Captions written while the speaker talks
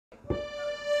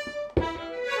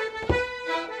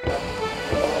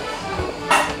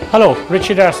Hello,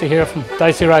 Richie here from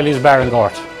Dicey Rileys Bar in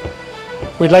Gort.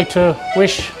 We'd like to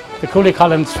wish the Cooley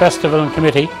Collins Festival and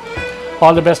Committee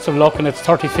all the best of luck in its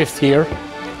 35th year.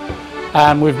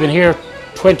 We've been here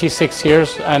 26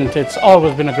 years and it's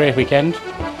always been a great weekend.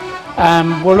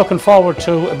 We're looking forward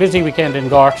to a busy weekend in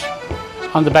Gort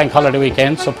on the bank holiday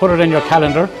weekend, so put it in your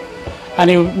calendar.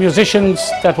 Any musicians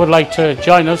that would like to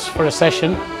join us for a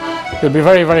session, you'll be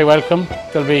very, very welcome.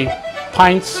 There'll be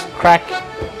pints, craic,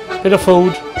 bit of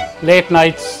food, late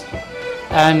nights,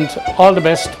 and all the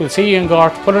best. We'll see you in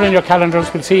Gort. Put it in your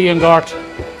calendars. We'll see you in Gort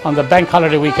on the bank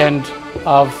holiday weekend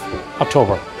of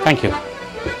October. Thank you.